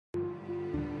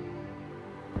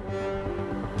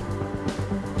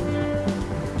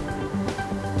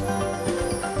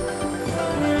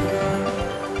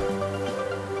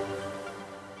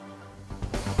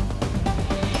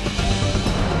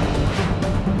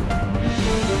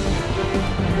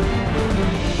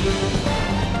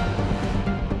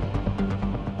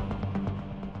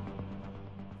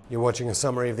You're watching a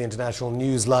summary of the international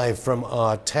news live from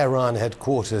our Tehran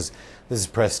headquarters. This is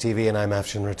Press TV and I'm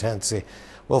Afshin Rattansi.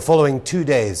 Well, following 2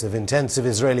 days of intensive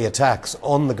Israeli attacks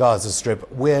on the Gaza Strip,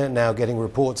 we're now getting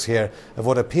reports here of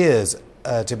what appears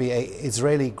to be an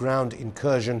Israeli ground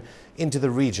incursion into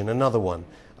the region, another one.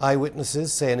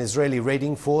 Eyewitnesses say an Israeli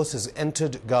raiding force has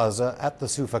entered Gaza at the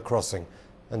Sufa crossing.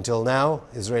 Until now,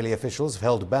 Israeli officials have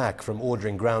held back from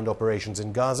ordering ground operations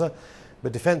in Gaza,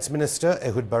 but Defense Minister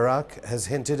Ehud Barak has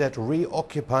hinted at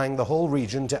reoccupying the whole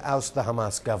region to oust the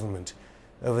Hamas government.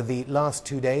 Over the last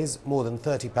 2 days, more than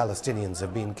 30 Palestinians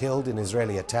have been killed in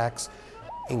Israeli attacks,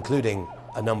 including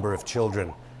a number of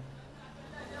children.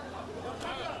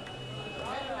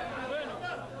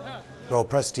 Well,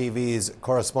 Press TV's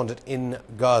correspondent in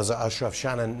Gaza, Ashraf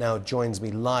Shannon, now joins me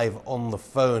live on the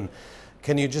phone.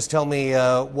 Can you just tell me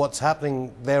what's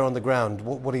happening there on the ground?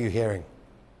 What are you hearing?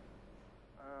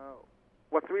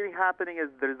 What's really happening is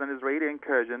there is an Israeli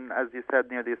incursion, as you said,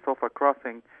 near the Sufa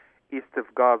crossing east of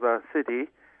Gaza City,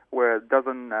 where a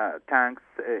dozen tanks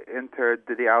entered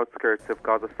the outskirts of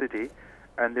Gaza City.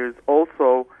 And there's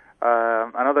also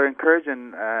another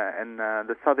incursion in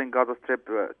the southern Gaza Strip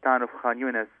town of Khan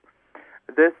Yunis.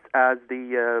 This as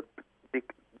the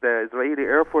Israeli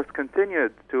Air Force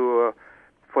continued to,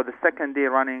 for the second day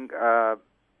running,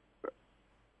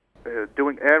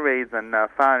 doing air raids and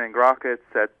firing rockets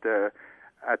at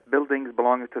buildings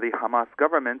belonging to the Hamas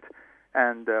government,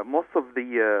 and most of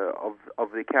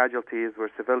the casualties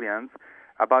were civilians.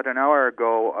 About an hour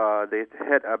ago, they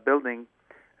hit a building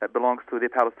that belongs to the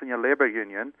Palestinian Labor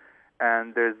Union,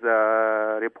 and there's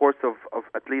reports of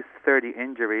at least 30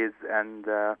 injuries, and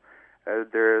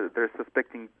they're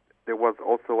suspecting there was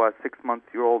also a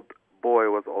 6-month-old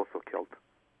boy was also killed.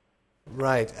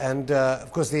 Right, and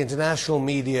of course the international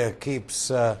media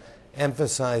keeps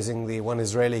emphasizing the one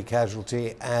Israeli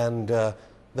casualty and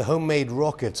the homemade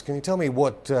rockets. Can you tell me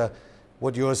what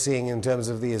you're seeing in terms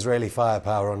of the Israeli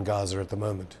firepower on Gaza at the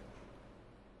moment?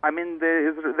 I mean,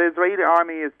 the Israeli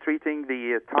army is treating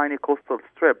the tiny coastal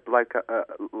strip like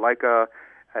a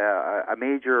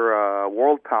major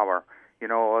world power. You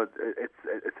know,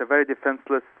 it's a very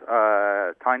defenseless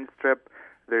tiny strip.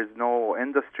 There's no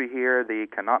industry here. They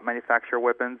cannot manufacture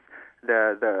weapons.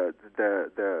 The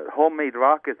homemade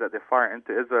rockets that they fire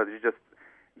into Israel is just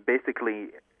basically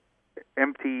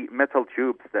empty metal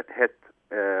tubes that hit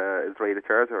Israeli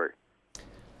territory.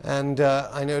 And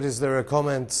I notice there are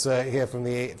comments here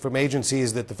from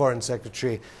agencies that the Foreign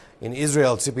Secretary in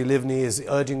Israel, Tzipi Livni, is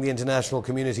urging the international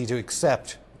community to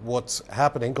accept what's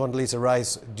happening. Condoleezza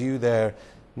Rice due there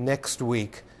next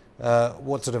week.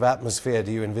 What sort of atmosphere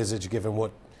do you envisage given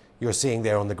what you're seeing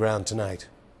there on the ground tonight?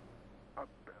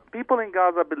 People in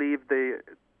Gaza believe the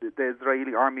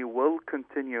Israeli army will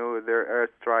continue their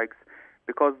airstrikes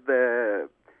because the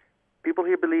people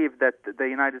here believe that the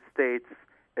United States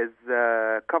is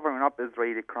covering up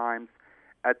Israeli crimes.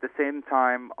 At the same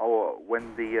time,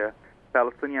 when the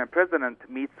Palestinian president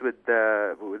meets with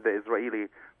the Israeli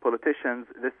politicians,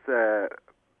 this,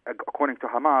 according to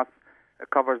Hamas,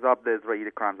 covers up the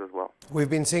Israeli crimes as well. We've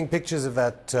been seeing pictures of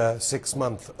that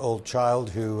 6-month-old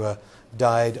child who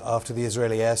died after the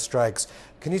Israeli airstrikes.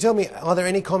 Can you tell me, are there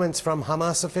any comments from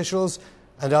Hamas officials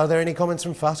and are there any comments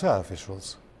from Fatah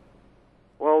officials?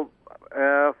 Well,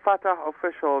 Fatah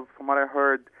officials, from what I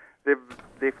heard,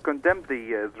 they've condemned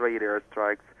the Israeli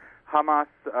airstrikes. Hamas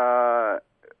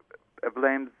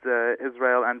blames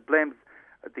Israel and blames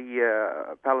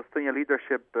the Palestinian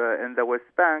leadership in the West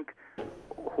Bank,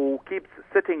 who keeps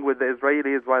sitting with the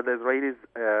Israelis while the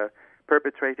Israelis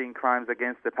perpetrating crimes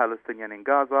against the Palestinians in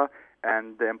Gaza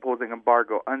and imposing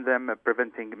embargo on them,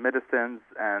 preventing medicines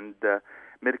and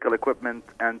medical equipment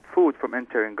and food from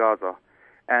entering Gaza.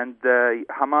 And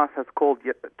Hamas has called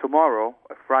tomorrow,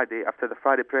 Friday, after the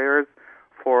Friday prayers,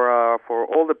 for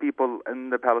all the people in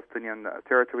the Palestinian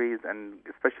territories and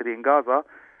especially in Gaza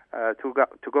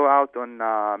to go out on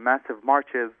massive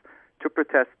marches to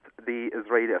protest the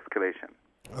Israeli escalation.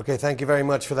 Okay, thank you very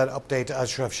much for that update,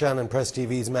 Ashraf Shannon, Press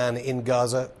TV's man in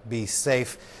Gaza. Be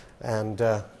safe. And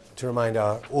to remind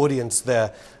our audience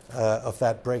there of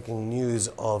that breaking news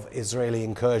of Israeli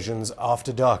incursions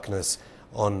after darkness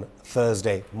on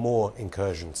Thursday, more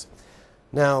incursions.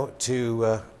 Now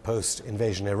to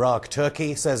post-invasion Iraq.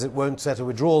 Turkey says it won't set a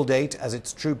withdrawal date as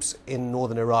its troops in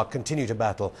northern Iraq continue to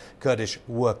battle Kurdish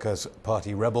Workers'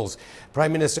 Party rebels.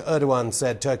 Prime Minister Erdogan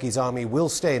said Turkey's army will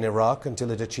stay in Iraq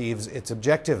until it achieves its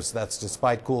objectives. That's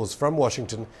despite calls from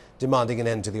Washington demanding an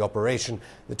end to the operation.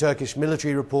 The Turkish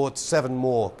military reports 7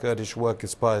 more Kurdish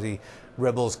Workers' Party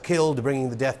rebels killed, bringing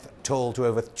the death toll to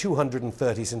over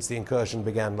 230 since the incursion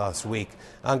began last week.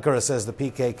 Ankara says the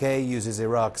PKK uses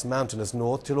Iraq's mountainous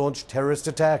north to launch terrorist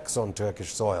attacks on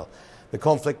Turkish soil. The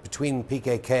conflict between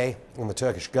PKK and the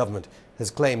Turkish government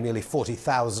has claimed nearly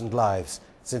 40,000 lives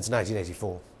since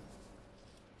 1984.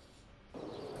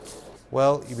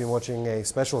 Well, you've been watching a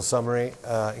special summary,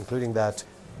 including that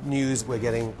news we're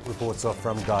getting reports of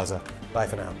from Gaza. Bye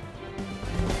for now.